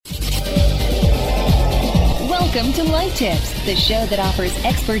Welcome to Life Tips, the show that offers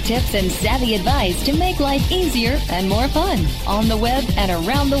expert tips and savvy advice to make life easier and more fun on the web and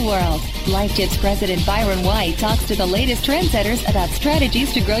around the world. Life Tips President Byron White talks to the latest trendsetters about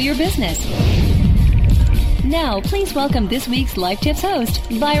strategies to grow your business. Now, please welcome this week's Life Tips host,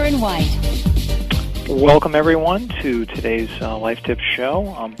 Byron White. Welcome, everyone, to today's Life Tips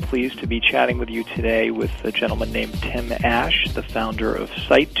show. I'm pleased to be chatting with you today with a gentleman named Tim Ash, the founder of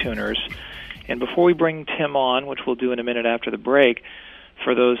Site Tuners. And before we bring Tim on, which we'll do in a minute after the break,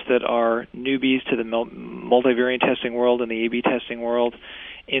 for those that are newbies to the multivariate testing world and the A/B testing world,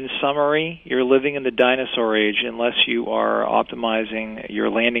 in summary, you're living in the dinosaur age unless you are optimizing your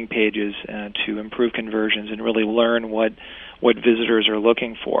landing pages to improve conversions and really learn what visitors are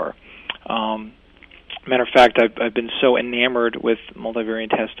looking for. Matter of fact, I've been so enamored with multivariate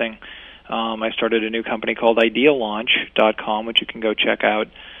testing, I started a new company called IdeaLaunch.com, which you can go check out,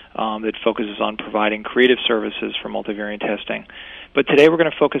 that focuses on providing creative services for multivariate testing. But today we're going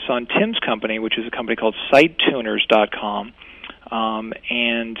to focus on Tim's company, which is a company called SiteTuners.com.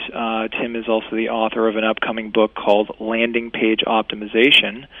 And Tim is also the author of an upcoming book called Landing Page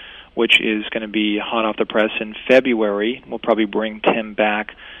Optimization, which is going to be hot off the press in February. We'll probably bring Tim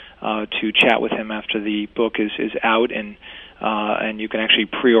back to chat with him after the book is out, and you can actually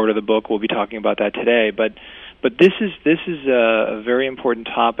pre-order the book. We'll be talking about that today. But this is a very important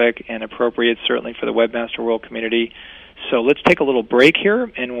topic and appropriate certainly for the Webmaster World community. So let's take a little break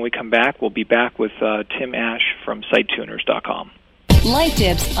here, and when we come back, we'll be back with Tim Ash from SiteTuners.com. Life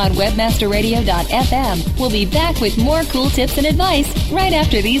Tips on WebmasterRadio.fm. We'll be back with more cool tips and advice right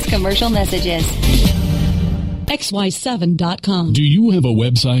after these commercial messages. XY7.com. Do you have a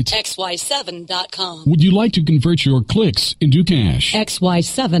website? XY7.com. Would you like to convert your clicks into cash?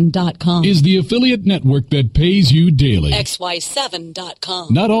 XY7.com. Is the affiliate network that pays you daily?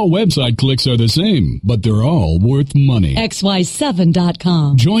 XY7.com. Not all website clicks are the same, but they're all worth money.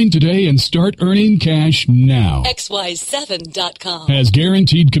 XY7.com. Join today and start earning cash now. XY7.com. Has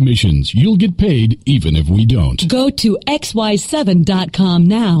guaranteed commissions. You'll get paid even if we don't. Go to XY7.com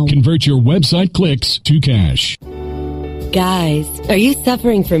now. Convert your website clicks to cash. Guys, are you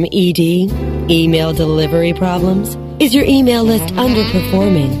suffering from ED, email delivery problems? Is your email list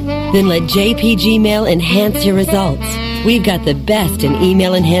underperforming? Then let JPG Mail enhance your results. We've got the best in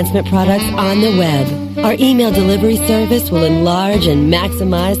email enhancement products on the web. Our email delivery service will enlarge and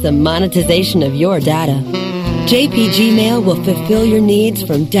maximize the monetization of your data. JPG Mail will fulfill your needs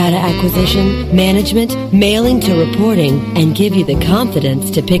from data acquisition, management, mailing to reporting, and give you the confidence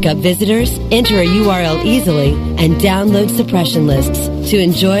to pick up visitors, enter a URL easily, and download suppression lists to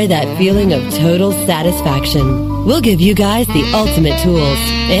enjoy that feeling of total satisfaction. We'll give you guys the ultimate tools,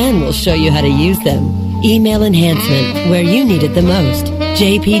 and we'll show you how to use them. Email enhancement, where you need it the most.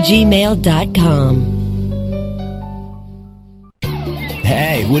 JPGmail.com.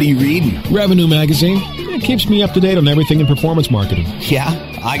 Hey, what are you reading? Revenue Magazine. It keeps me up to date on everything in performance marketing. Yeah,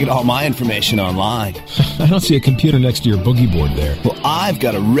 I get all my information online. I don't see a computer next to your boogie board there. Well, I've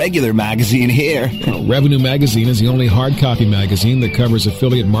got a regular magazine here. Revenue Magazine is the only hard copy magazine that covers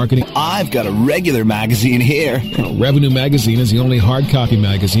affiliate marketing. I've got a regular magazine here. Revenue Magazine is the only hard copy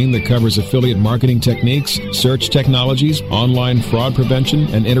magazine that covers affiliate marketing techniques, search technologies, online fraud prevention,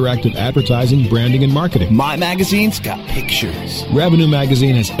 and interactive advertising, branding, and marketing. My magazine's got pictures. Revenue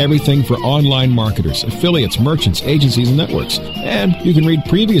Magazine has everything for online marketers, affiliates, merchants, agencies, and networks. And you can read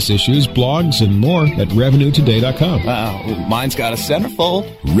previous issues, blogs, and more at RevenueToday.com. Wow, mine's got a centerfold.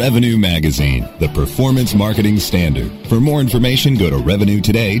 Revenue Magazine, the performance marketing standard. For more information, go to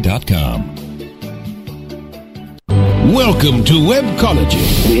RevenueToday.com. Welcome to Webcology.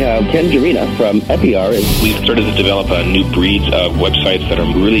 We have Ken Jarina from Epiar. We've started to develop a new breed of websites that are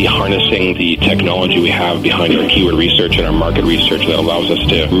really harnessing the technology we have behind our keyword research and our market research that allows us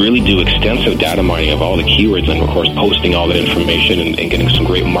to really do extensive data mining of all the keywords and, of course, posting all that information and getting some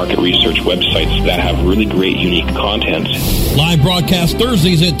great market research websites that have really great, unique content. Live broadcast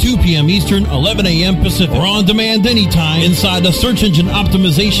Thursdays at 2 p.m. Eastern, 11 a.m. Pacific, or on demand anytime inside the Search Engine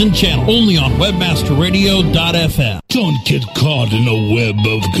Optimization channel, only on WebmasterRadio.fm. Don't get caught in a web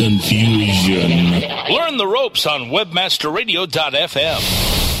of confusion. Learn the ropes on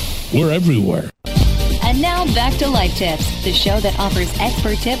WebmasterRadio.fm. We're everywhere. And now back to Life Tips, the show that offers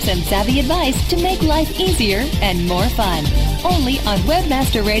expert tips and savvy advice to make life easier and more fun. Only on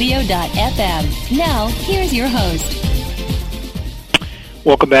WebmasterRadio.fm. Now, here's your host.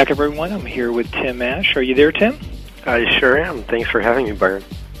 Welcome back, everyone. I'm here with Tim Ash. Are you there, Tim? I sure am. Thanks for having me, Byron.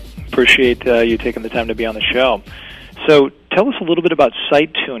 Appreciate you taking the time to be on the show. So, tell us a little bit about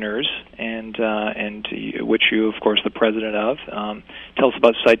Site Tuners, and which you, of course, the president of. Tell us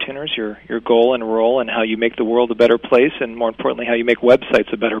about Site Tuners, your goal and role, and how you make the world a better place, and more importantly, how you make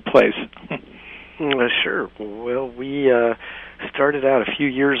websites a better place. Sure. Well, we started out a few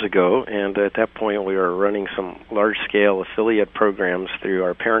years ago, and at that point we were running some large-scale affiliate programs through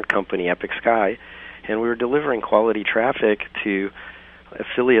our parent company, Epic Sky, and we were delivering quality traffic to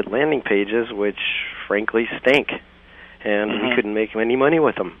affiliate landing pages, which frankly stink, and we couldn't make any money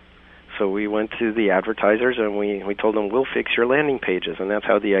with them. So we went to the advertisers and we told them, we'll fix your landing pages, and that's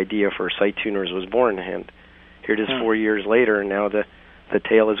how the idea for Site Tuners was born. And here it is 4 years later, and now the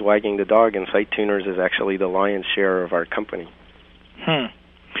tail is wagging the dog, and Site Tuners is actually the lion's share of our company.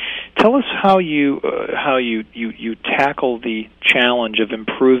 Tell us how you tackle the challenge of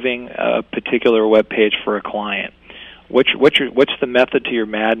improving a particular web page for a client. What's the method to your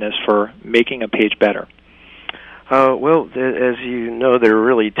madness for making a page better? Well, as you know, there are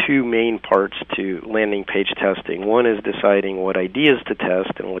really two main parts to landing page testing. One is deciding what ideas to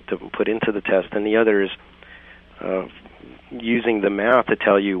test and what to put into the test, and the other is using the math to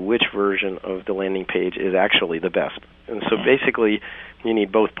tell you which version of the landing page is actually the best. And so basically, you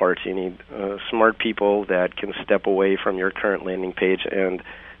need both parts. You need smart people that can step away from your current landing page and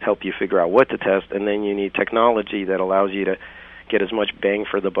help you figure out what to test, and then you need technology that allows you to get as much bang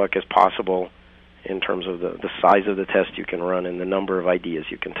for the buck as possible in terms of the size of the test you can run and the number of ideas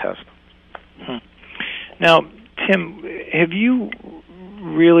you can test. Now, Tim, have you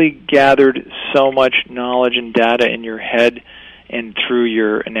really gathered so much knowledge and data in your head and through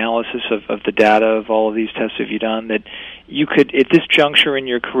your analysis of the data of all of these tests have you done that you could, at this juncture in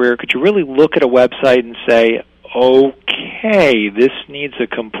your career, could you really look at a website and say, okay, this needs a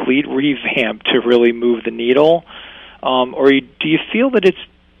complete revamp to really move the needle? Or do you feel that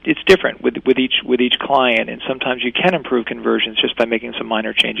it's different with each client, and sometimes you can improve conversions just by making some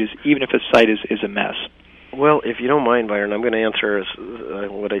minor changes, even if a site is a mess? Well, if you don't mind, Byron, I'm going to answer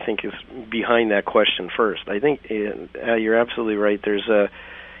what I think is behind that question first. I think you're absolutely right.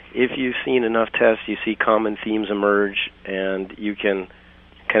 If you've seen enough tests, you see common themes emerge, and you can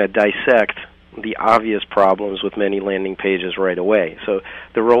kind of dissect the obvious problems with many landing pages right away. So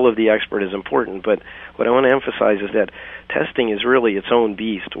the role of the expert is important, but what I want to emphasize is that testing is really its own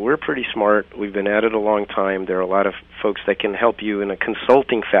beast. We're pretty smart. We've been at it a long time. There are a lot of folks that can help you in a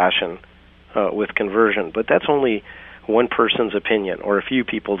consulting fashion with conversion, but that's only one person's opinion or a few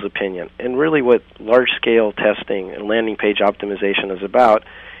people's opinion. And really what large-scale testing and landing page optimization is about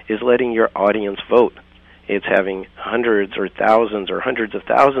is letting your audience vote. It's having hundreds or thousands or hundreds of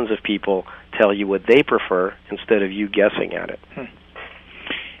thousands of people tell you what they prefer instead of you guessing at it.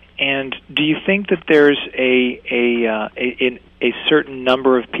 And do you think that there's a certain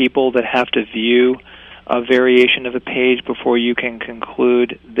number of people that have to view a variation of a page before you can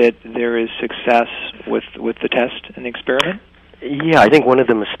conclude that there is success with the test and the experiment? Yeah, I think one of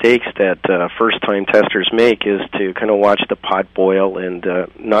the mistakes that first-time testers make is to kind of watch the pot boil and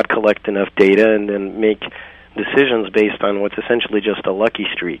not collect enough data and then make decisions based on what's essentially just a lucky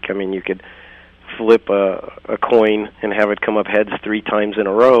streak. I mean, you could flip a coin and have it come up heads 3 times in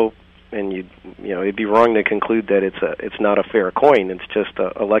a row, and it'd be wrong to conclude that it's not a fair coin. It's just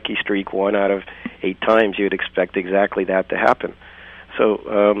a lucky streak 1 out of 8 times. You'd expect exactly that to happen.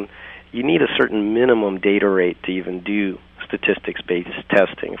 So you need a certain minimum data rate to even do statistics-based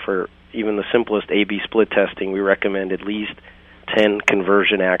testing. For even the simplest A/B split testing, we recommend at least 10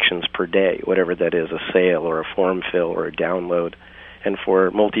 conversion actions per day, whatever that is, a sale or a form fill or a download. And for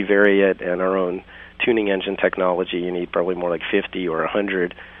multivariate and our own tuning engine technology, you need probably more like 50 or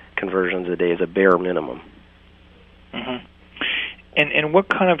 100 conversions a day as a bare minimum. Mm-hmm. And what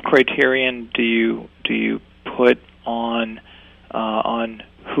kind of criterion do you put on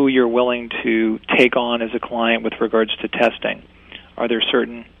who you're willing to take on as a client with regards to testing? Are there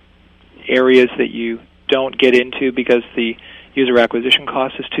certain areas that you don't get into because the user acquisition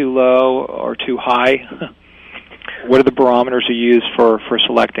cost is too low or too high? What are the barometers you use for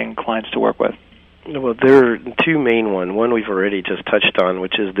selecting clients to work with? Well, there are 2 main ones. One we've already just touched on,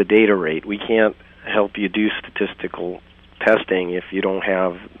 which is the data rate. We can't help you do statistical testing if you don't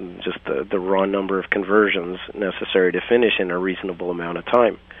have just the raw number of conversions necessary to finish in a reasonable amount of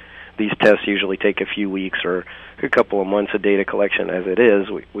time. These tests usually take a few weeks or a couple of months of data collection as it is.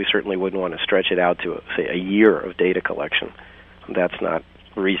 We certainly wouldn't want to stretch it out to, say, a year of data collection. That's not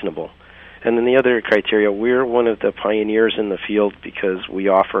reasonable. And then the other criteria, we're one of the pioneers in the field because we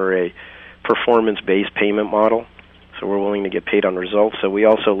offer a performance-based payment model, so we're willing to get paid on results. So we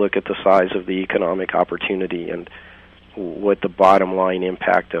also look at the size of the economic opportunity and what the bottom line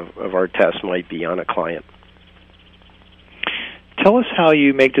impact of our test might be on a client. Tell us how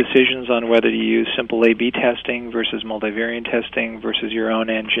you make decisions on whether to use simple A/B testing versus multivariate testing versus your own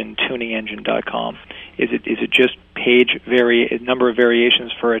engine, tuningengine.com. Is it just number of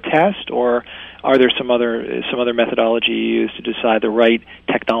variations for a test, or are there some other methodology you use to decide the right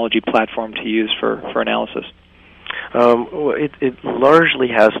technology platform to use for analysis? It largely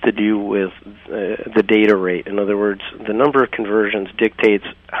has to do with the data rate. In other words, the number of conversions dictates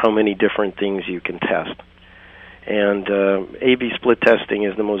how many different things you can test. And A/B split testing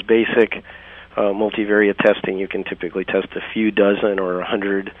is the most basic. Multivariate testing, you can typically test a few dozen or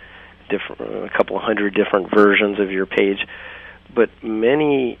a couple hundred different versions of your page. But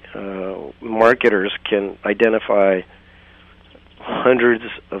many marketers can identify hundreds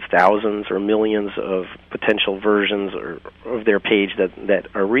of thousands or millions of potential versions of their page that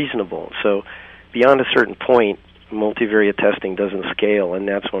are reasonable. So beyond a certain point, multivariate testing doesn't scale, and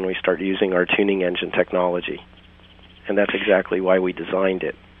that's when we start using our tuning engine technology. And that's exactly why we designed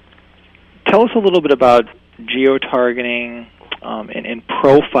it. Tell us a little bit about geo-targeting and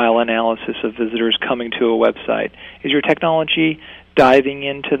profile analysis of visitors coming to a website. Is your technology diving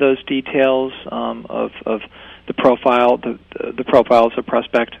into those details of the profiles of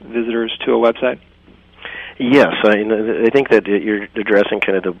prospect visitors to a website? Yes, I think that you're addressing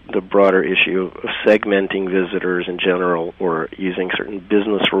kind of the broader issue of segmenting visitors in general, or using certain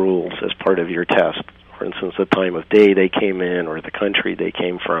business rules as part of your test. For instance, the time of day they came in, or the country they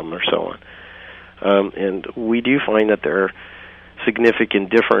came from, or so on. And we do find that there are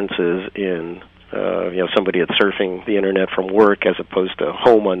significant differences in somebody that's surfing the internet from work as opposed to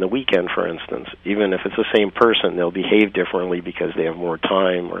home on the weekend, for instance. Even if it's the same person, they'll behave differently because they have more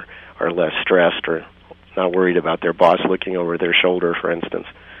time or are less stressed or not worried about their boss looking over their shoulder, for instance.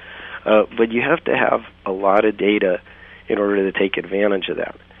 But you have to have a lot of data in order to take advantage of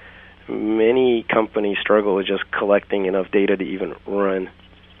that. Many companies struggle with just collecting enough data to even run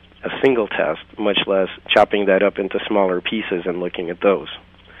a single test, much less chopping that up into smaller pieces and looking at those.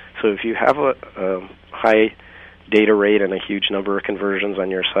 So if you have a high data rate and a huge number of conversions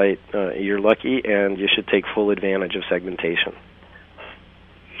on your site, you're lucky, and you should take full advantage of segmentation.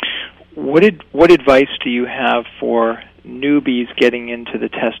 What advice do you have for newbies getting into the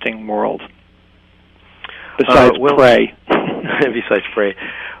testing world? Besides Prey. Besides Prey.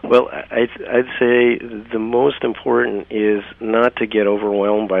 Well, I'd say the most important is not to get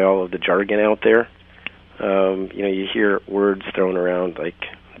overwhelmed by all of the jargon out there. You hear words thrown around like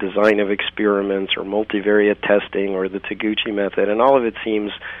design of experiments or multivariate testing or the Taguchi method, and all of it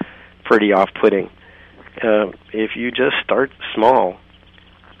seems pretty off-putting. If you just start small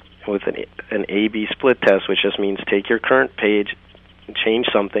with an A/B split test, which just means take your current page, change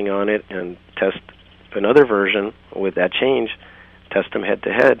something on it, and test another version with that change, test them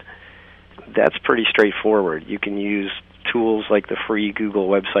head-to-head, that's pretty straightforward. You can use tools like the free Google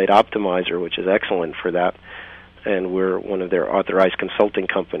Website Optimizer, which is excellent for that, and we're one of their authorized consulting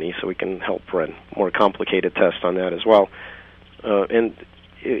companies, so we can help run more complicated tests on that as well. And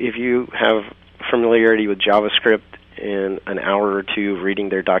if you have familiarity with JavaScript, in an hour or two of reading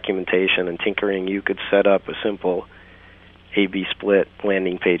their documentation and tinkering, you could set up a simple A/B split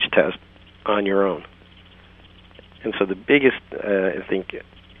landing page test on your own. And so the biggest, I think,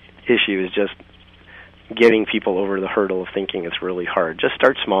 issue is just getting people over the hurdle of thinking it's really hard. Just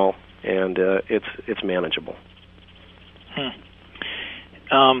start small, and it's manageable.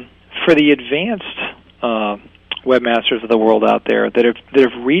 For the advanced webmasters of the world out there that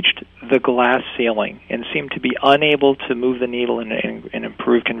have reached the glass ceiling and seem to be unable to move the needle and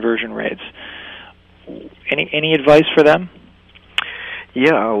improve conversion rates, any advice for them?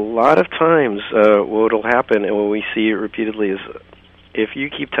 Yeah, a lot of times what will happen, and what we see repeatedly, is if you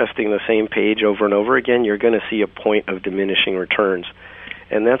keep testing the same page over and over again, you're going to see a point of diminishing returns.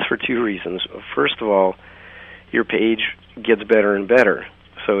 And that's for two reasons. First of all, your page gets better and better,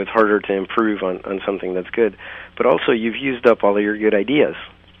 so it's harder to improve on something that's good. But also, you've used up all of your good ideas.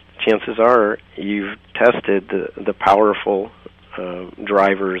 Chances are you've tested the powerful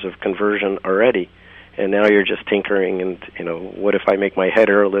drivers of conversion already, and now you're just tinkering and, what if I make my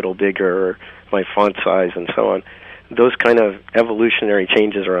header a little bigger, or my font size, and so on. Those kind of evolutionary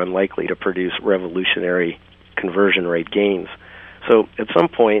changes are unlikely to produce revolutionary conversion rate gains. So at some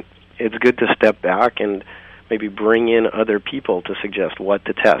point, it's good to step back and maybe bring in other people to suggest what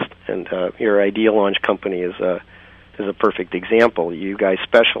to test. And your Idea Launch company is a perfect example. You guys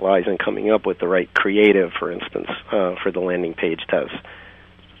specialize in coming up with the right creative, for instance, for the landing page tests.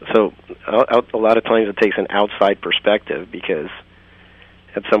 So a lot of times it takes an outside perspective, because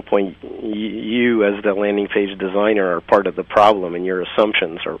at some point you as the landing page designer are part of the problem, and your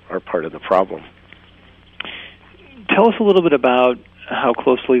assumptions are part of the problem. Tell us a little bit about how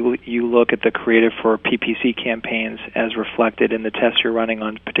closely you look at the creative for PPC campaigns as reflected in the tests you're running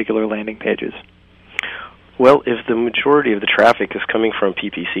on particular landing pages. Well, if the majority of the traffic is coming from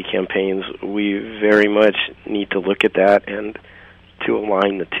PPC campaigns, we very much need to look at that and to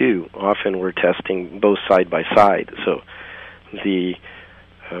align the two. Often we're testing both side by side. So the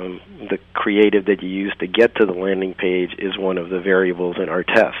creative that you use to get to the landing page is one of the variables in our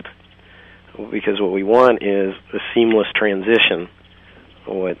test. Because what we want is a seamless transition.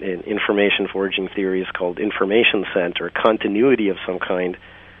 What in information foraging theory is called information scent, or continuity of some kind,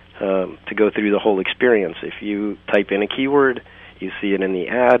 to go through the whole experience. If you type in a keyword, you see it in the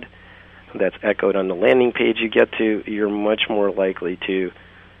ad, that's echoed on the landing page you get to, you're much more likely to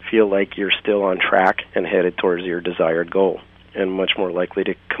feel like you're still on track and headed towards your desired goal, and much more likely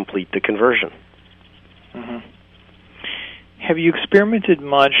to complete the conversion. Mm-hmm. Have you experimented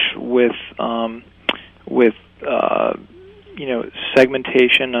much with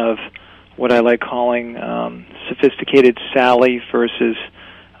segmentation of what I like calling sophisticated Sally versus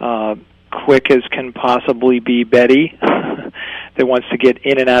quick as can possibly be Betty that wants to get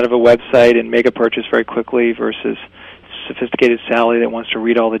in and out of a website and make a purchase very quickly versus sophisticated Sally that wants to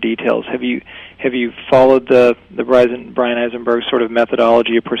read all the details? Have you followed the Brian Eisenberg sort of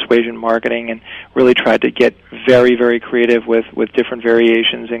methodology of persuasion marketing and really tried to get very, very creative with different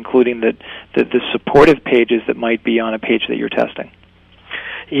variations, including the supportive pages that might be on a page that you're testing?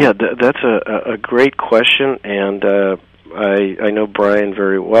 Yeah, that's a great question, and I know Brian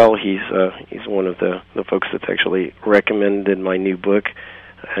very well. He's one of the folks that's actually recommended my new book,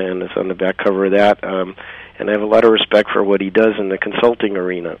 and it's on the back cover of that. And I have a lot of respect for what he does in the consulting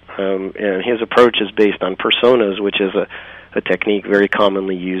arena. And his approach is based on personas, which is a technique very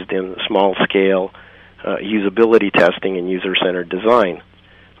commonly used in small-scale usability testing and user-centered design.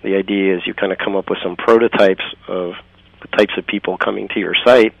 The idea is you kind of come up with some prototypes of the types of people coming to your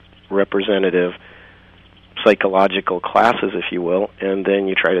site, representative psychological classes, if you will, and then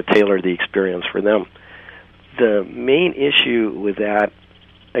you try to tailor the experience for them. The main issue with that,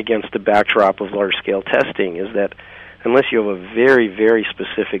 against the backdrop of large-scale testing, is that unless you have a very, very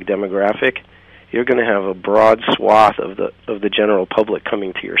specific demographic, you're going to have a broad swath of the general public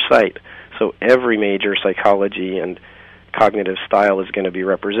coming to your site. So every major psychology and cognitive style is going to be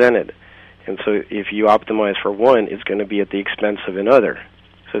represented. And so if you optimize for one, it's going to be at the expense of another.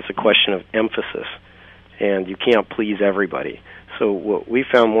 So it's a question of emphasis, and you can't please everybody. So what we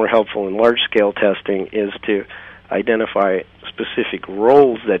found more helpful in large-scale testing is to identify specific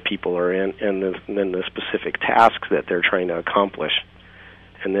roles that people are in, and then the specific tasks that they're trying to accomplish,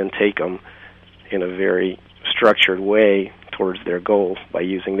 and then take them in a very structured way towards their goal by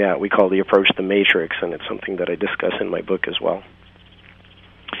using that. We call the approach the matrix, and it's something that I discuss in my book as well.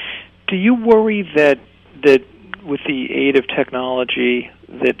 Do you worry that with the aid of technology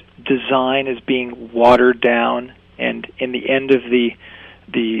that design is being watered down, and in the end of the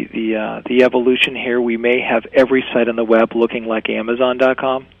evolution here, we may have every site on the web looking like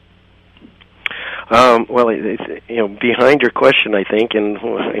Amazon.com? Well, it's, behind your question, I think, and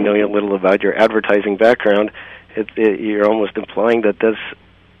I know a little about your advertising background, you're almost implying that that's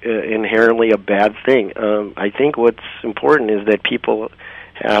inherently a bad thing. I think what's important is that people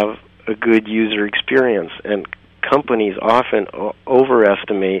have a good user experience, and companies often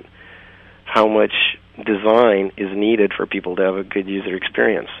overestimate how much design is needed for people to have a good user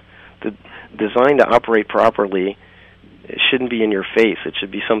experience. The design to operate properly, it shouldn't be in your face. It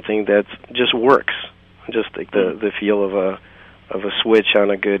should be something that just works, just like the feel of a switch on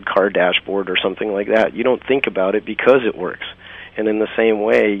a good car dashboard or something like that. You don't think about it because it works. And in the same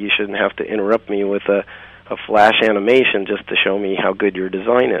way, you shouldn't have to interrupt me with a flash animation just to show me how good your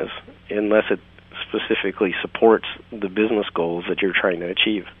design is, unless it specifically supports the business goals that you're trying to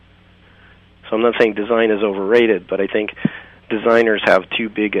achieve. So I'm not saying design is overrated, but I think designers have too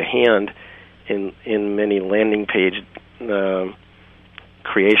big a hand in many landing page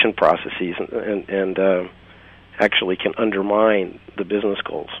creation processes, and actually can undermine the business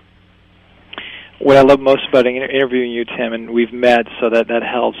goals. What I love most about interviewing you, Tim, and we've met, so that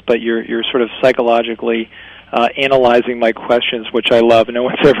helps, but you're sort of psychologically analyzing my questions, which I love. No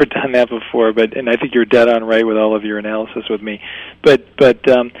one's ever done that before, and I think you're dead on right with all of your analysis with me. But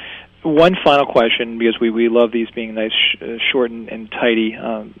one final question, because we love these being nice, short and tidy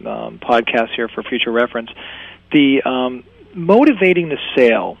podcasts here for future reference. The motivating the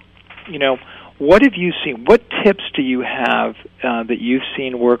sale, what have you seen? What tips do you have that you've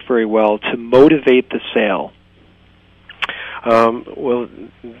seen work very well to motivate the sale? Well,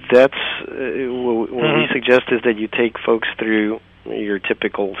 that's what we suggest is that you take folks through your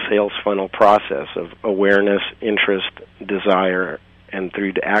typical sales funnel process of awareness, interest, desire, and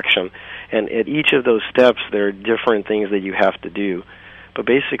through to action. And at each of those steps, there are different things that you have to do. But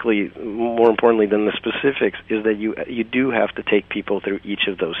basically, more importantly than the specifics, is that you do have to take people through each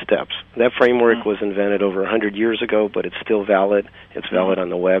of those steps. That framework was invented over 100 years ago, but it's still valid. It's valid on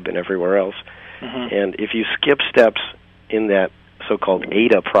the web and everywhere else. And if you skip steps in that so-called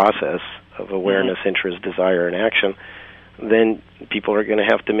AIDA process of awareness, interest, desire, and action, then people are going to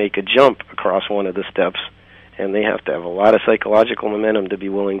have to make a jump across one of the steps, and they have to have a lot of psychological momentum to be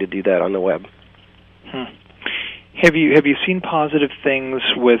willing to do that on the web. Have you seen positive things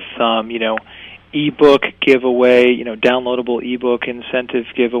with ebook giveaway, downloadable ebook incentive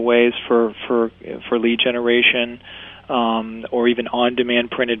giveaways for lead generation, or even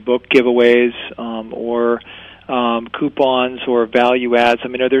on-demand printed book giveaways, or coupons or value adds? I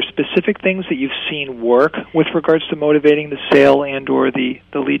mean, are there specific things that you've seen work with regards to motivating the sale and or the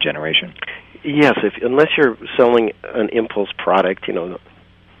lead generation? Yes, unless you're selling an impulse product,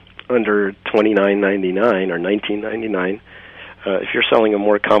 under $29.99 or $19.99, if you're selling a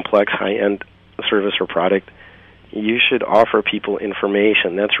more complex, high-end service or product, you should offer people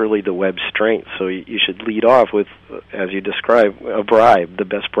information. That's really the web's strength. So you should lead off with, as you describe, a bribe, the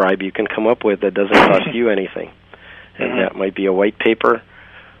best bribe you can come up with that doesn't cost you anything. And that might be a white paper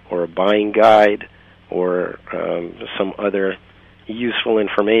or a buying guide or some other useful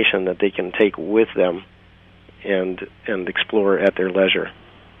information that they can take with them and explore at their leisure.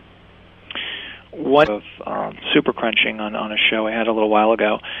 What of super crunching on a show I had a little while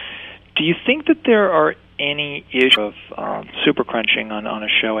ago. Do you think that there are any issues of super crunching on a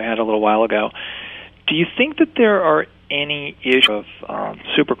show I had a little while ago? Do you think that there are any issues of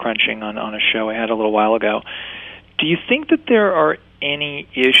super crunching on a show I had a little while ago? Do you think that there are any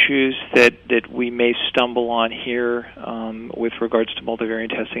issues that we may stumble on here with regards to multivariate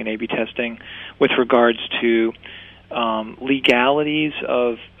testing and A/B testing, with regards to legalities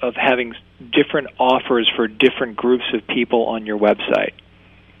of having different offers for different groups of people on your website?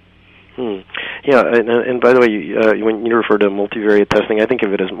 Yeah, and by the way, when you refer to multivariate testing, I think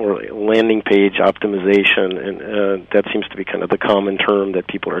of it as more like landing page optimization, and that seems to be kind of the common term that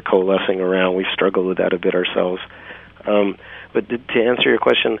people are coalescing around. We've struggled with that a bit ourselves. But to answer your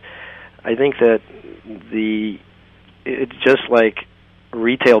question, I think that it's just like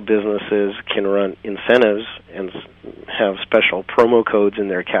retail businesses can run incentives and have special promo codes in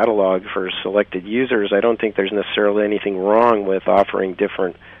their catalog for selected users. I don't think there's necessarily anything wrong with offering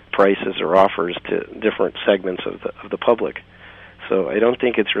different prices or offers to different segments of the public. So I don't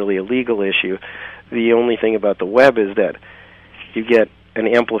think it's really a legal issue. The only thing about the web is that you get an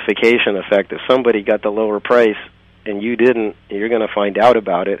amplification effect. If somebody got the lower price and you didn't, you're going to find out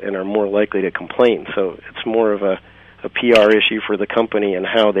about it and are more likely to complain. So it's more of a PR issue for the company and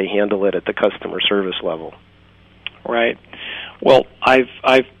how they handle it at the customer service level. Right. Well, I've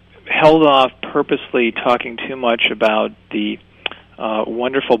held off purposely talking too much about the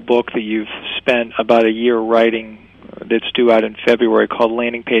wonderful book that you've spent about a year writing that's due out in February called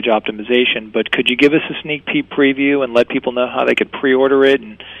Landing Page Optimization. But could you give us a sneak peek preview and let people know how they could pre-order it,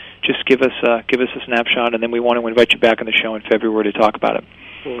 and just give us a snapshot, and then we want to invite you back on the show in February to talk about it.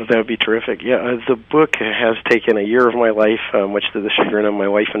 Well, that would be terrific. Yeah, the book has taken a year of my life, much to the chagrin of my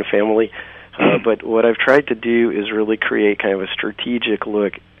wife and family. But what I've tried to do is really create kind of a strategic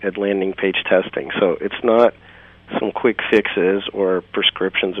look at landing page testing. So it's not some quick fixes or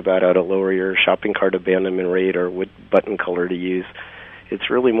prescriptions about how to lower your shopping cart abandonment rate or what button color to use. It's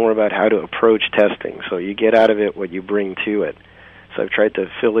really more about how to approach testing. So you get out of it what you bring to it. So I've tried to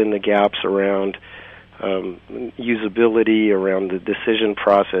fill in the gaps around usability, around the decision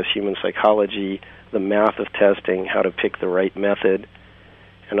process, human psychology, the math of testing, how to pick the right method,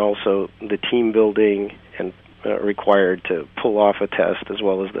 and also the team building and required to pull off a test, as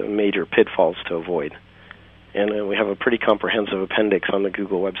well as the major pitfalls to avoid. And we have a pretty comprehensive appendix on the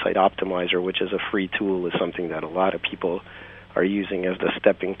Google website Optimizer, which is a free tool, is something that a lot of people are using as the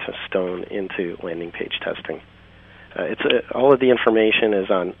stepping stone into landing page testing. All of the information is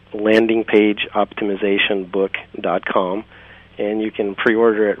on landingpageoptimizationbook.com, and you can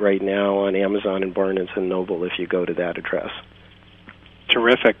pre-order it right now on Amazon and Barnes & Noble if you go to that address.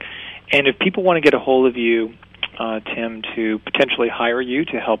 Terrific. And if people want to get a hold of you, Tim, to potentially hire you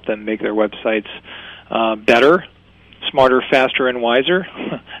to help them make their websites better, smarter, faster, and wiser,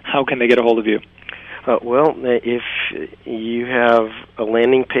 how can they get a hold of you? Well, if you have a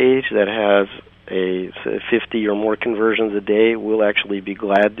landing page that has a 50 or more conversions a day, we'll actually be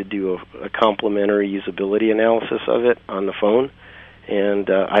glad to do a complimentary usability analysis of it on the phone. And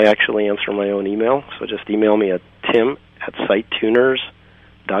I actually answer my own email, so just email me at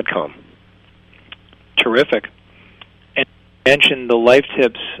tim@sitetuners.com. Terrific. And you mentioned the Life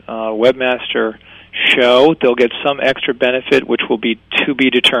Tips Webmaster show. They'll get some extra benefit, which will be to be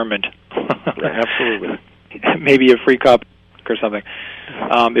determined. Absolutely. Maybe a free copy or something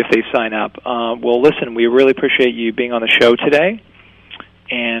if they sign up. Well, listen, we really appreciate you being on the show today,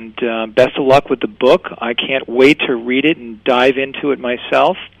 and best of luck with the book. I can't wait to read it and dive into it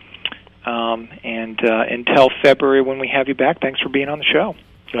myself. And until February when we have you back, thanks for being on the show.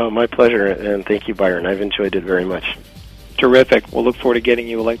 Oh, my pleasure, and thank you, Byron. I've enjoyed it very much. Terrific. We'll look forward to getting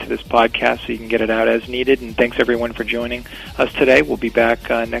you a link to this podcast so you can get it out as needed. And thanks, everyone, for joining us today. We'll be back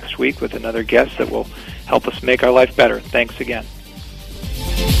next week with another guest that will help us make our life better. Thanks again.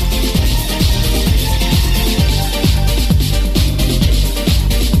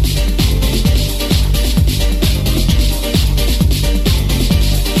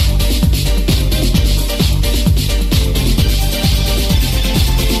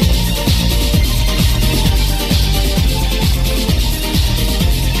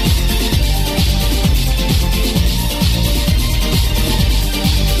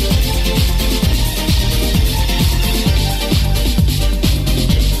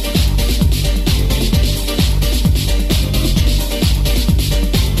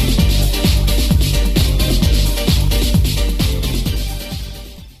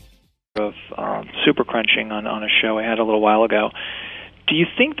 Super crunching on a show I had a little while ago. Do you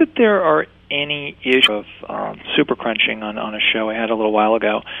think that there are any issues of super crunching on a show I had a little while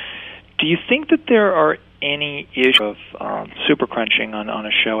ago? Do you think that there are any issues of super crunching on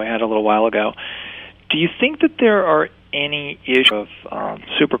a show I had a little while ago? Do you think that there are any issues of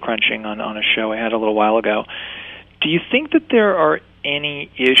super crunching on a show I had a little while ago? Do you think that there are any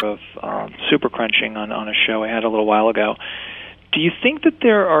issues of super crunching on a show I had a little while ago? Do you think that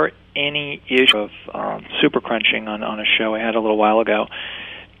there are any issue of super crunching on a show I had a little while ago?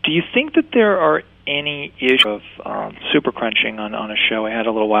 Do you think that there are any issue of super crunching on a show I had a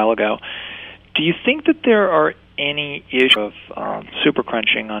little while ago? Do you think that there are any issue of super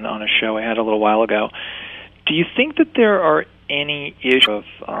crunching on a show I had a little while ago? Do you think that there are any issue of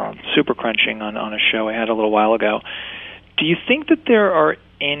super crunching on a show I had a little while ago? Do you think that there are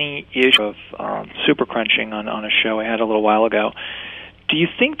any issue of super crunching on a show I had a little while ago? Do you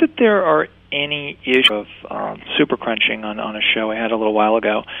think that there are any issue of super crunching on a show I had a little while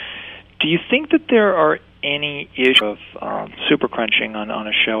ago? Do you think that there are any issue of super crunching on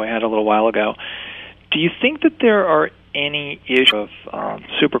a show I had a little while ago? Do you think that there are any issue of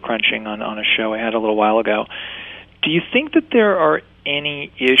super crunching on a show I had a little while ago? Do you think that there are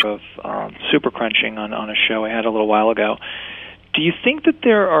any issue of super crunching on a show I had a little while ago? Do you think that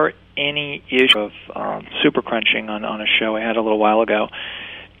there are any issue of super crunching on a show I had a little while ago?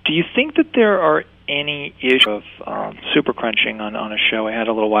 Do you think that there are any issue of super crunching on a show I had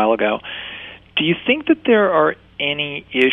a little while ago? Do you think that there are any issue